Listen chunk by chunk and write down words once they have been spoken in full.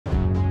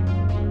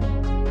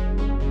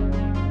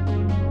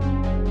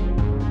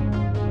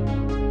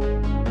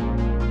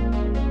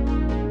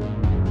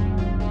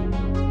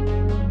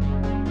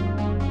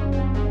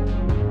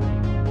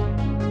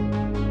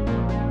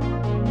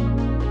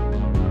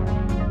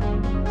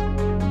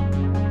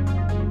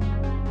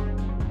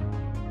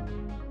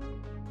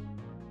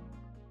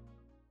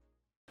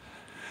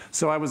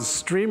So I was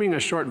streaming a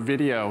short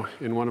video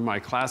in one of my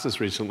classes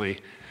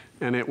recently,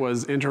 and it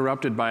was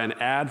interrupted by an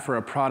ad for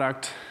a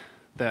product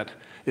that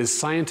is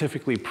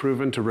scientifically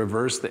proven to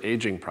reverse the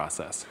aging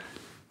process.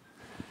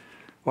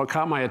 What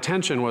caught my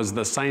attention was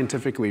the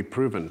scientifically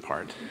proven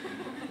part.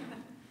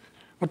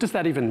 What does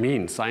that even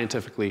mean,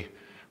 scientifically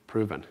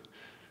proven?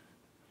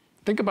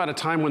 Think about a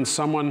time when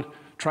someone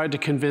tried to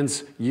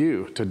convince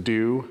you to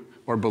do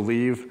or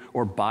believe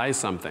or buy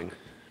something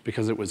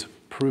because it was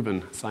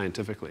proven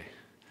scientifically.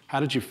 How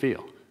did you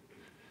feel?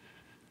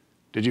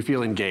 Did you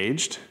feel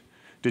engaged?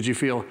 Did you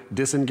feel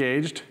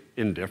disengaged,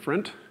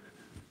 indifferent?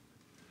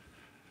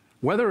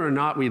 Whether or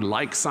not we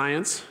like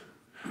science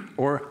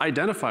or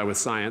identify with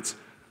science,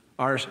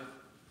 our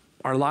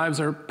lives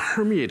are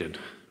permeated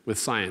with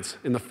science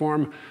in the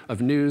form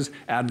of news,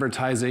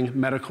 advertising,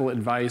 medical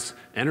advice,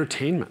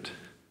 entertainment.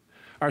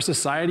 Our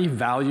society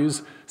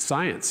values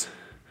science.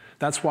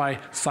 That's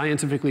why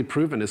scientifically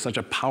proven is such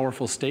a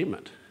powerful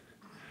statement.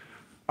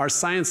 Our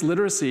science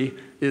literacy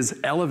is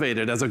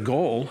elevated as a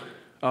goal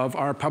of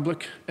our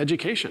public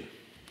education.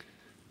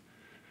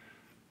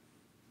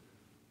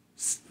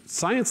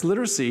 Science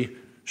literacy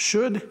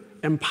should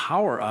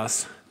empower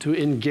us to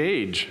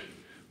engage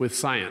with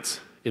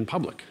science in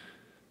public.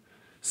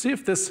 See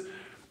if this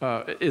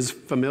is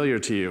familiar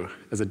to you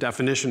as a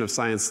definition of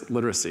science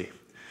literacy.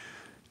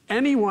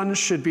 Anyone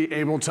should be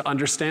able to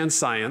understand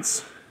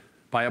science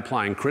by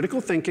applying critical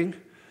thinking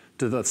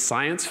to the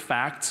science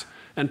facts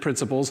and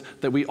principles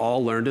that we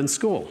all learned in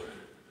school.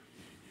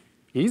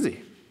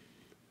 Easy.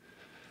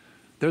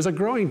 There's a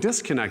growing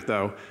disconnect,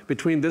 though,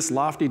 between this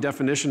lofty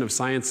definition of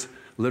science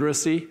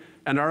literacy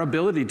and our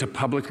ability to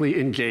publicly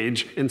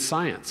engage in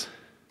science.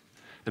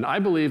 And I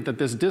believe that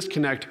this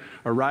disconnect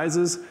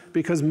arises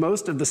because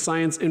most of the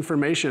science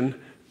information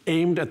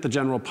aimed at the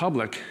general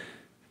public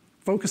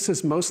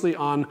focuses mostly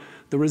on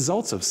the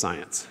results of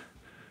science,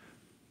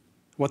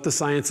 what the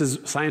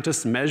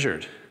scientists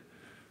measured,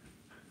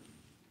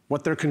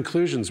 what their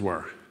conclusions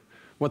were,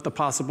 what the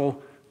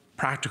possible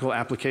practical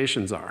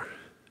applications are.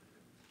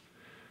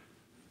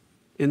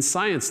 In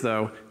science,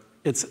 though,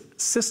 it's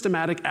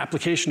systematic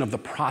application of the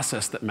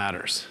process that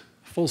matters,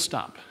 full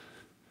stop.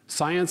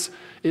 Science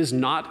is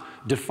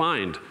not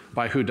defined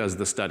by who does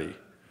the study,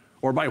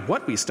 or by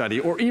what we study,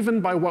 or even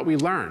by what we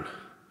learn.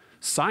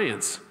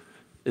 Science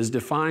is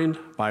defined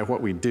by what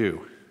we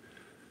do.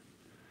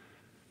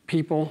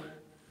 People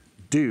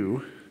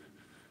do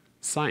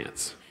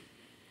science.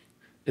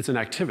 It's an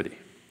activity.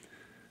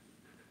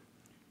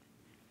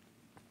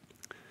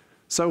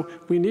 So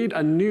we need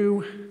a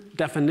new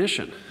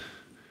definition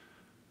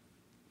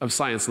of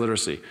science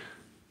literacy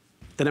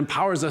that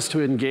empowers us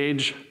to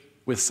engage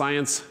with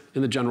science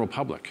in the general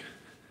public.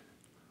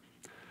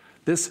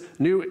 This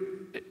new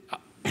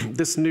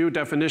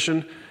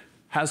definition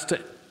has to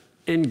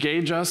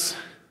engage us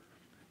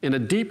in a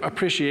deep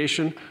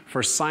appreciation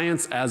for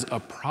science as a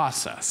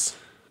process,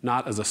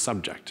 not as a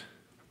subject.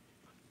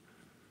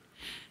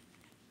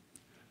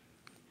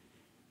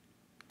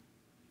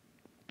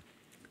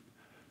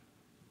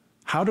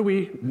 How do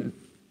we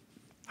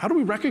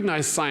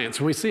recognize science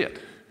when we see it?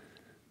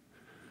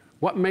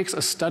 What makes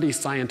a study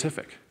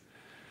scientific?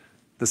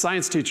 The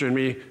science teacher in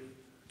me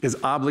is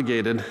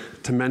obligated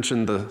to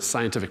mention the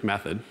scientific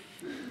method.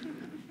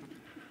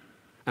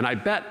 And I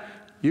bet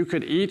you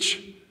could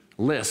each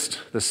list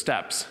the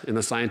steps in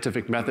the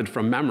scientific method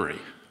from memory,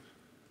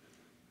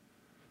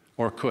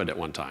 or could at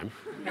one time.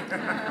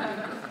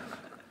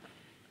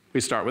 We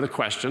start with a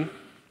question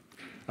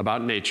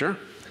about nature.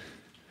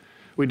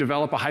 We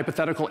develop a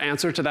hypothetical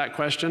answer to that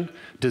question,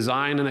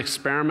 design an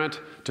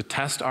experiment to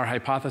test our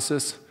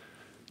hypothesis,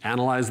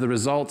 analyze the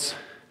results,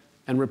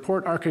 and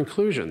report our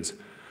conclusions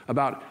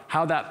about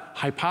how that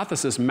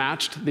hypothesis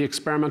matched the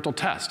experimental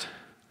test.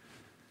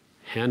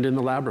 Hand in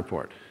the lab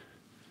report.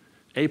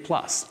 A+,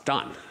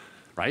 done,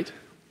 right?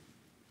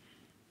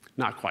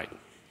 Not quite.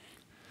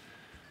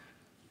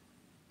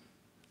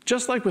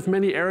 Just like with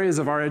many areas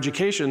of our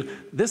education,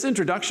 this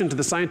introduction to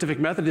the scientific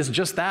method is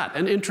just that,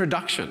 an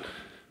introduction.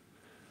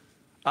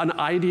 An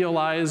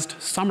idealized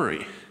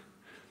summary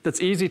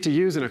that's easy to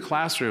use in a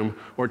classroom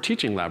or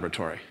teaching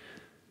laboratory.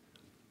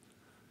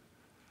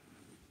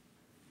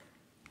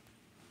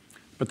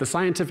 But the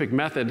scientific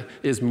method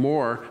is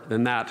more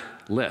than that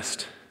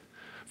list.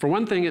 For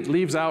one thing, it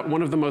leaves out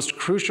one of the most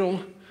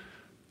crucial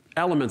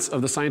elements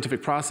of the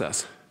scientific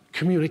process: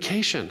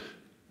 communication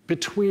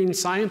between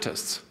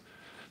scientists.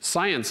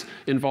 Science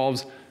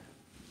involves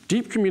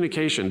deep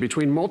communication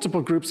between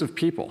multiple groups of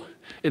people.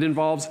 It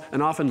involves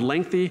an often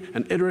lengthy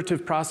and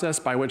iterative process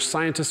by which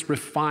scientists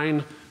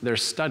refine their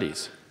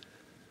studies.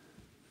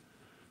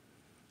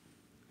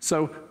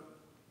 So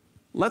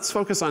let's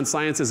focus on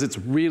science as it's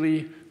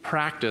really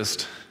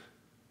practiced.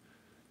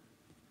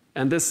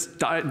 And this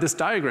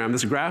diagram,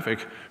 this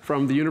graphic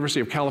from the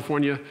University of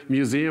California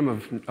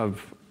Museum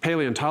of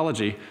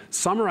Paleontology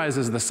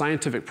summarizes the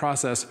scientific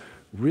process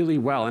really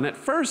well. And at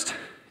first,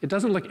 it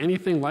doesn't look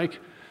anything like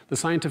the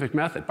scientific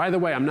method. By the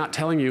way, I'm not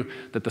telling you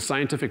that the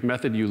scientific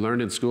method you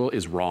learned in school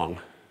is wrong.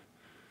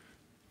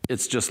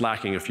 It's just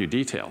lacking a few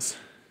details.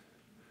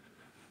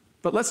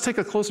 But let's take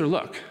a closer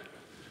look.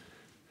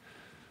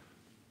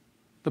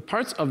 The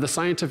parts of the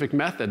scientific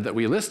method that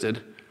we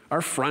listed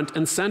are front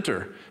and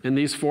center in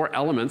these 4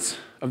 elements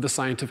of the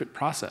scientific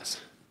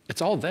process.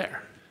 It's all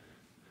there.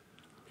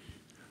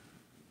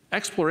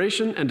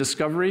 Exploration and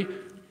discovery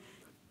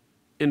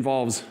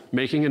involves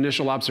making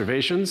initial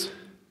observations,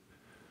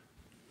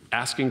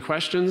 asking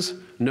questions,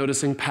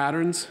 noticing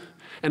patterns,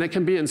 and it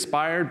can be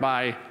inspired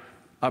by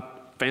a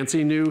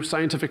fancy new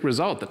scientific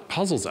result that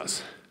puzzles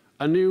us,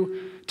 a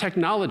new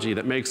technology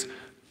that makes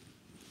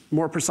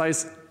more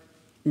precise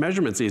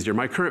measurements easier.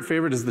 My current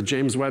favorite is the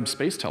James Webb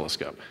Space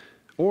Telescope,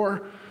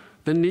 or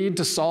the need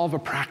to solve a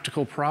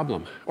practical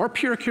problem, or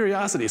pure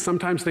curiosity.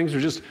 Sometimes things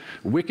are just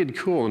wicked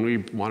cool and we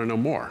want to know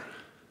more.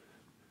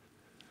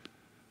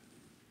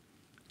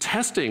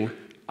 Testing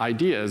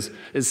ideas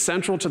is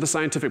central to the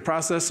scientific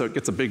process, so it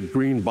gets a big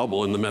green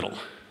bubble in the middle.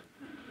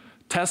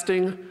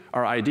 Testing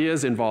our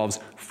ideas involves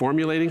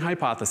formulating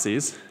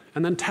hypotheses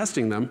and then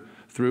testing them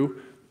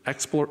through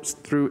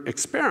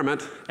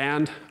experiment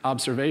and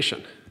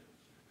observation.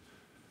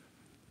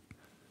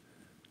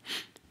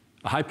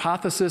 A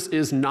hypothesis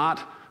is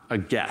not a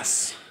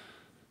guess.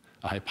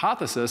 A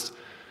hypothesis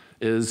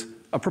is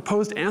a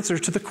proposed answer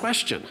to the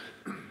question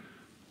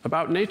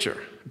about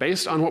nature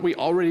based on what we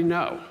already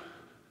know.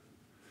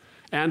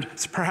 And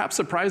perhaps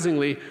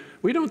surprisingly,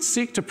 we don't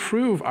seek to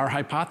prove our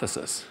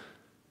hypothesis.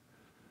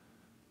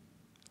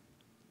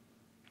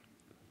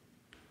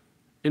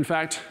 In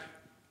fact,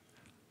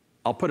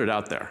 I'll put it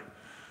out there.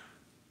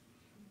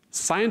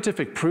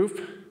 Scientific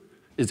proof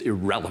is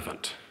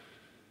irrelevant.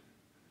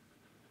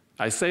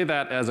 I say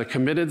that as a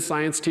committed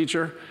science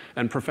teacher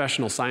and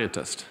professional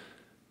scientist.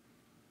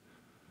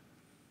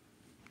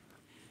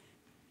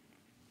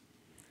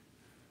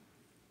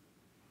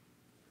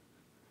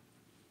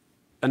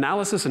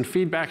 Analysis and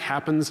feedback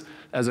happens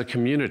as a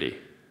community,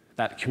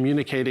 that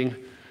communicating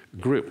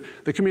group.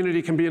 The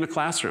community can be in a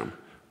classroom,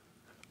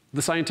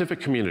 the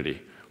scientific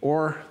community,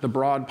 or the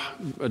broad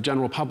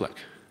general public.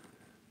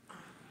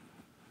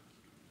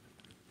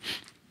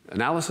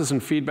 Analysis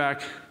and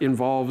feedback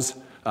involves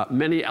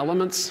many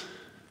elements,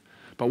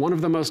 but one of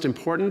the most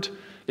important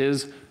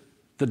is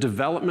the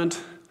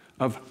development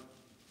of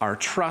our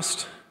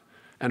trust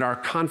and our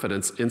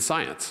confidence in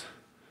science.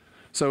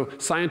 So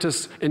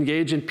scientists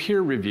engage in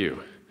peer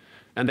review,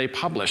 and they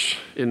publish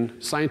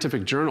in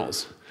scientific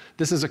journals.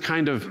 This is a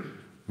kind of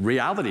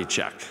reality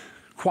check,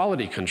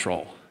 quality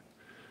control.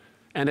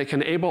 And it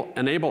can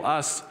enable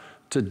us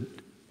to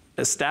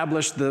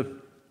establish the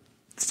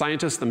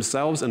scientists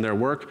themselves and their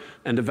work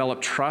and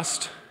develop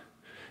trust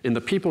in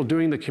the people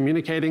doing the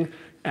communicating,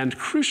 and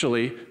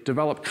crucially,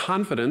 develop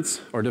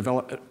confidence or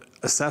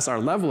assess our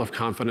level of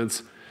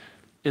confidence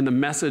in the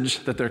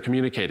message that they're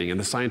communicating, in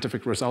the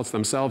scientific results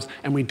themselves,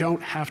 and we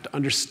don't have to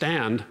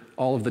understand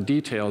all of the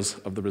details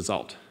of the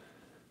result.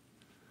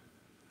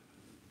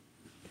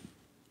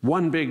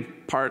 One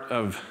big part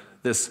of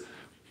this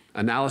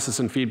analysis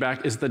and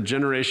feedback is the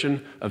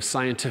generation of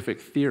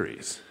scientific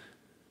theories.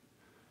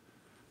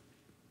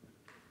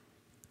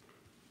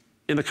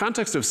 In the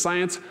context of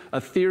science, a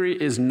theory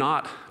is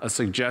not a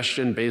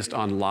suggestion based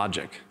on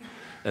logic,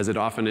 as it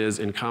often is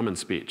in common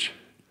speech.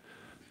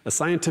 A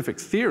scientific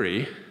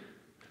theory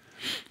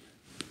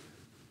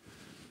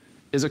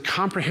is a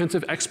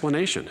comprehensive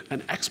explanation,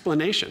 an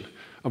explanation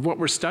of what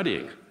we're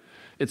studying.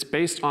 It's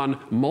based on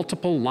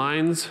multiple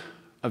lines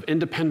of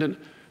independent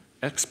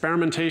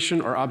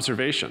experimentation or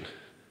observation,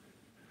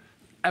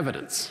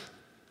 evidence.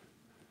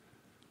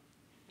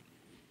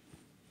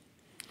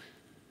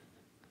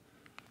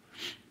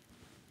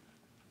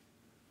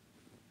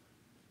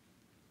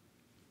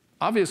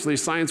 Obviously,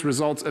 science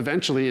results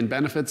eventually in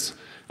benefits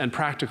and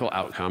practical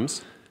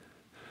outcomes.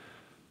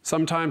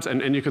 Sometimes,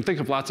 and you can think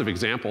of lots of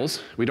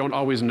examples, we don't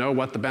always know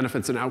what the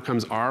benefits and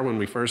outcomes are when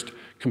we first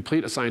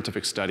complete a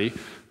scientific study,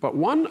 but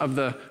one of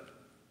the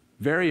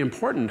very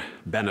important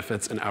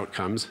benefits and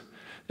outcomes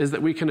is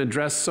that we can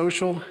address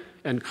social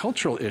and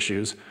cultural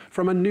issues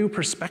from a new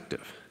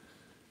perspective.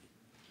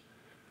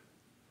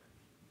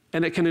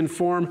 And it can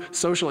inform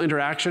social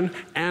interaction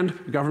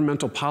and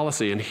governmental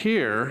policy, and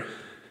here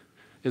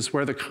is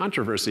where the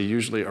controversy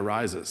usually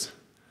arises.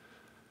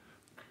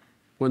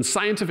 When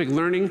scientific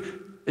learning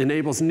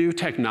enables new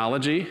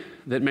technology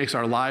that makes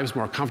our lives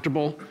more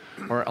comfortable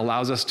or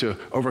allows us to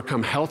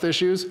overcome health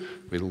issues,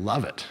 we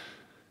love it.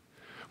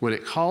 When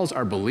it calls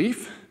our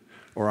belief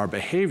or our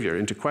behavior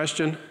into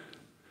question,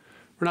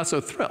 we're not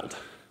so thrilled.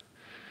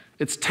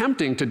 It's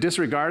tempting to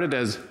disregard it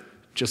as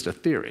just a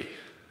theory.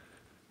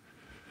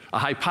 A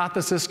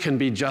hypothesis can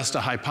be just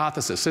a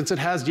hypothesis, since it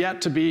has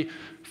yet to be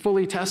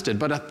fully tested,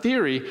 but a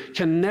theory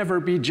can never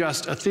be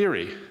just a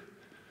theory,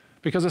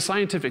 because a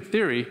scientific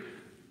theory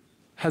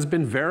has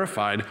been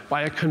verified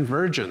by a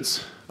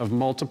convergence of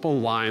multiple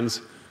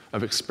lines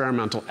of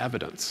experimental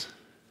evidence.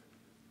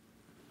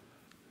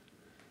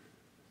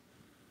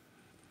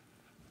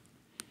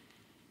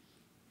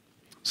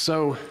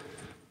 So,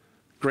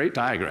 great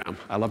diagram.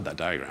 I love that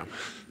diagram.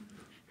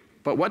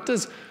 But what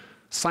does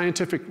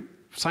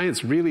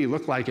science really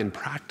look like in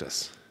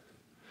practice?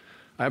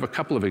 I have a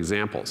couple of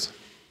examples.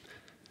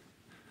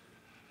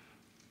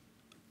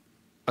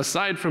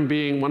 Aside from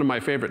being one of my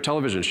favorite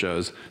television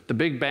shows, The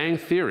Big Bang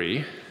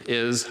Theory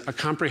is a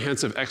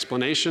comprehensive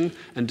explanation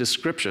and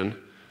description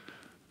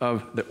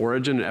of the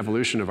origin and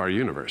evolution of our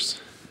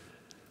universe.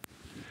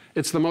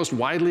 It's the most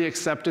widely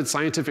accepted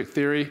scientific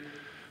theory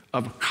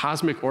of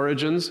cosmic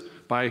origins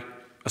by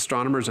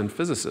astronomers and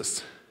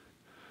physicists.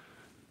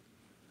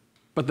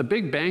 But the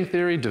Big Bang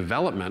Theory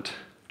development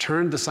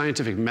turned the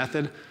scientific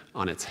method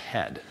on its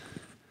head.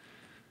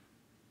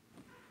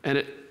 And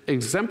it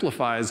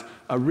exemplifies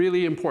a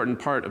really important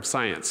part of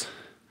science.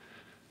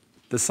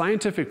 The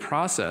scientific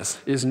process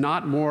is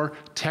not more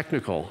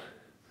technical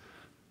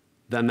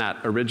than that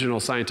original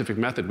scientific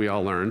method we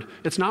all learned.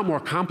 It's not more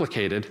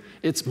complicated,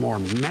 it's more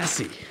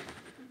messy.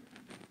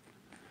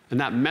 And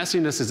that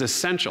messiness is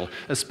essential,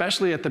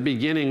 especially at the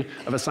beginning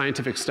of a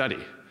scientific study.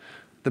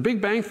 The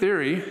Big Bang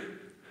Theory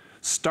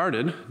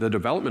started, the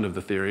development of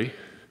the theory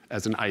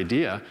as an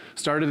idea,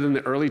 started in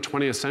the early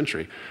 20th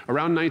century,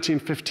 around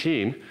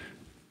 1915,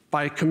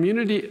 by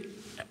community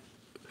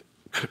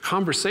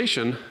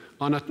conversation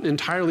on an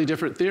entirely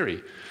different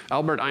theory,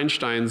 Albert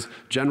Einstein's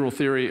general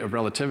theory of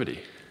relativity.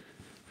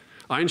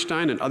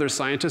 Einstein and other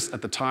scientists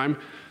at the time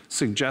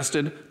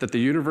suggested that the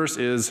universe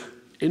is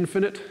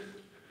infinite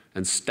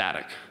and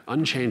static,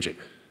 unchanging.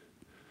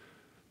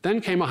 Then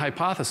came a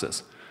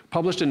hypothesis,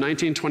 published in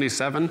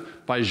 1927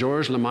 by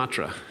Georges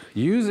Lemaitre.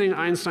 Using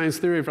Einstein's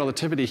theory of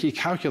relativity, he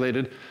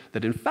calculated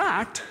that in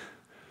fact,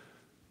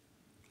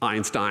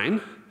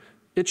 Einstein,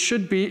 it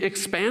should be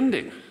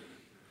expanding.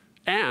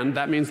 And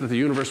that means that the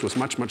universe was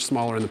much, much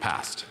smaller in the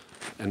past.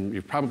 And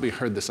you've probably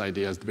heard this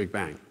idea as the Big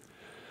Bang.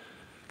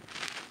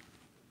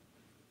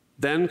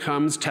 Then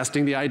comes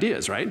testing the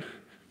ideas, right?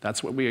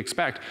 That's what we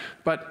expect.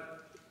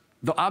 But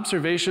the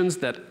observations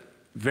that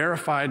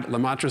verified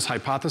Lemaitre's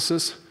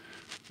hypothesis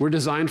were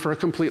designed for a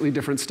completely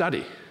different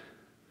study.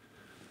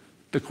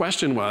 The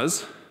question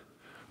was,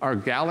 are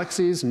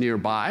galaxies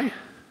nearby,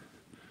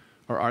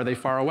 or are they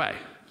far away?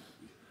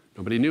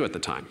 Nobody knew at the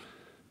time.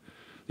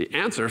 The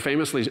answer,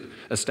 famously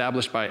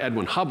established by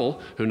Edwin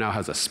Hubble, who now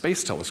has a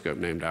space telescope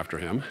named after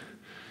him,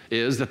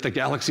 is that the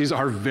galaxies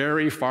are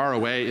very far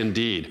away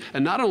indeed.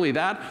 And not only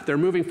that, they're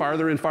moving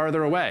farther and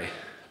farther away.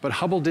 But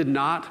Hubble did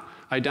not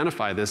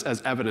identify this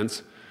as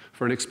evidence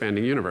for an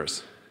expanding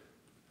universe.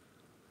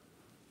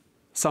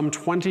 Some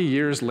 20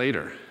 years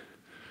later,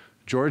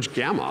 George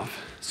Gamow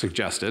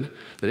suggested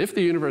that if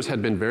the universe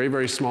had been very,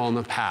 very small in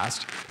the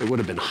past, it would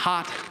have been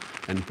hot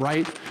and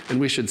bright, and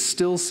we should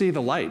still see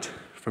the light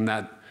from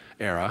that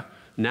era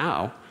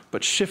now,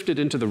 but shifted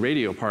into the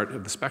radio part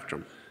of the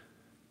spectrum.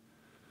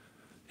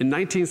 In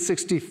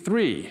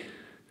 1963,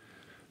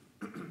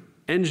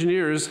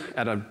 engineers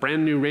at a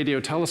brand new radio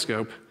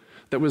telescope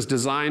that was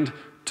designed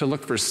to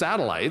look for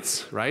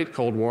satellites, right,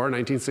 Cold War,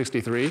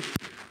 1963,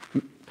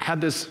 had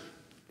this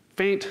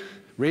faint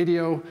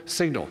radio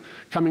signal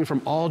coming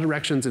from all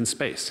directions in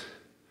space.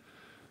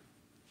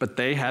 But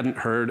they hadn't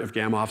heard of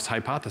Gamow's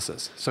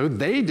hypothesis, so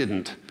they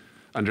didn't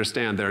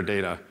understand their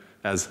data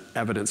as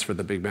evidence for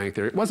the Big Bang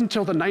Theory. It wasn't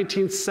until the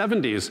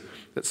 1970s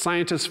that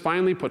scientists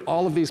finally put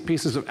all of these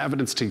pieces of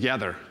evidence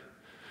together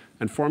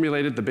and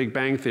formulated the Big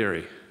Bang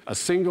Theory, a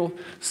single,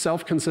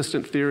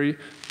 self-consistent theory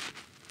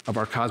of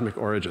our cosmic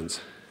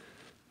origins.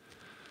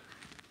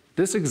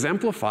 This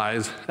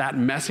exemplifies that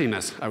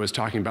messiness I was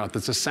talking about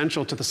that's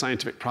essential to the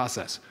scientific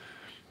process.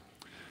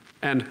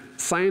 And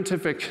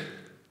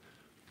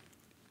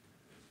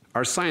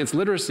our science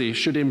literacy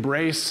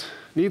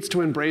needs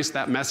to embrace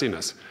that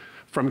messiness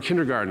from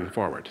kindergarten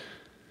forward.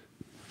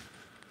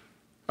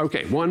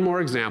 Okay, one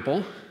more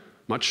example,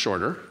 much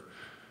shorter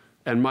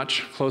and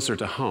much closer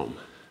to home.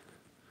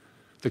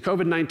 The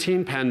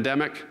COVID-19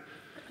 pandemic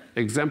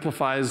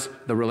exemplifies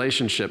the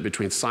relationship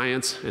between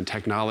science and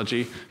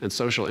technology and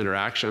social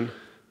interaction.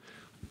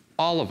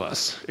 All of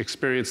us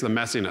experienced the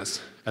messiness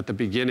at the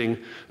beginning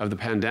of the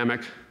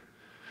pandemic.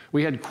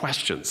 We had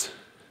questions.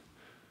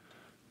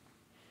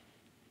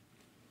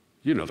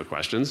 You know the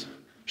questions.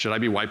 Should I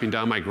be wiping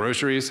down my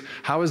groceries?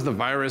 How is the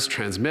virus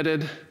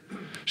transmitted?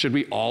 Should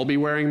we all be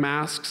wearing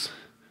masks?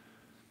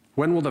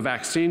 When will the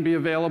vaccine be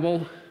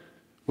available?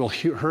 Will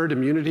herd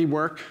immunity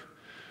work?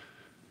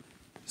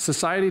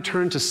 Society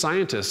turned to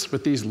scientists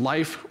with these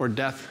life or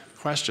death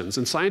questions,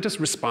 and scientists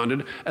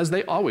responded as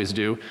they always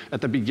do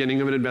at the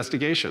beginning of an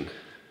investigation,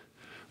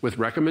 with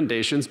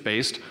recommendations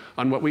based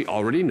on what we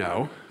already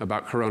know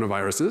about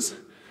coronaviruses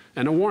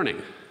and a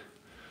warning.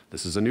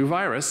 This is a new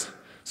virus,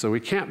 so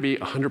we can't be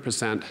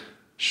 100%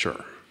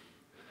 sure.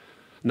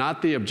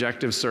 Not the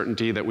objective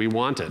certainty that we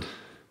wanted.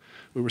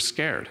 We were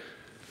scared.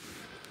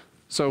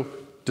 So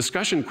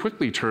discussion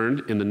quickly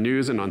turned in the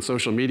news and on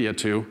social media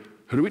to,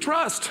 who do we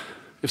trust?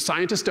 If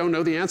scientists don't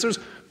know the answers,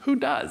 who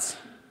does?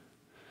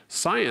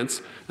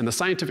 Science and the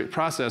scientific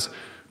process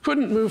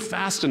couldn't move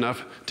fast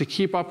enough to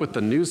keep up with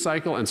the news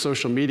cycle and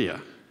social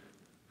media.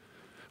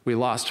 We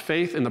lost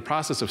faith in the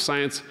process of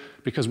science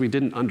because we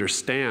didn't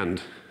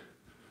understand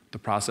the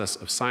process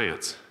of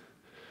science.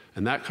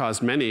 And that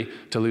caused many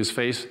to lose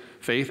faith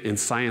in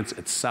science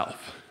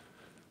itself.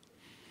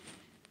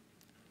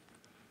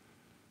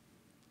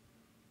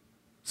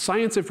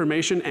 Science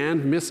information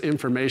and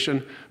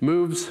misinformation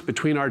moves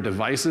between our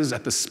devices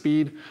at the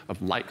speed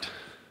of light.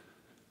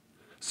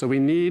 So we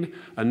need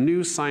a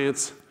new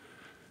science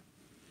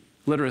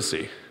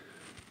literacy,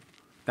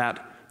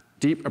 that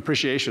deep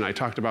appreciation I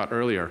talked about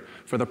earlier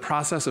for the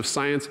process of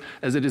science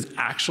as it is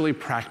actually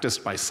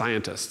practiced by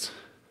scientists.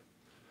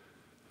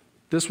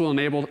 This will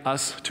enable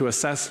us to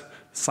assess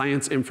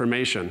science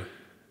information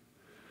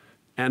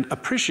and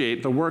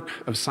appreciate the work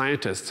of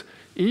scientists,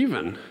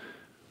 even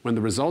when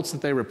the results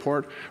that they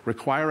report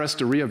require us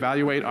to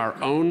reevaluate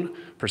our own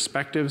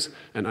perspectives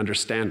and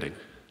understanding.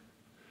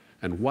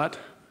 And what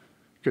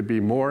could be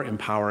more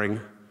empowering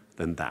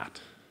than that?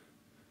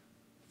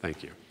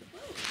 Thank you.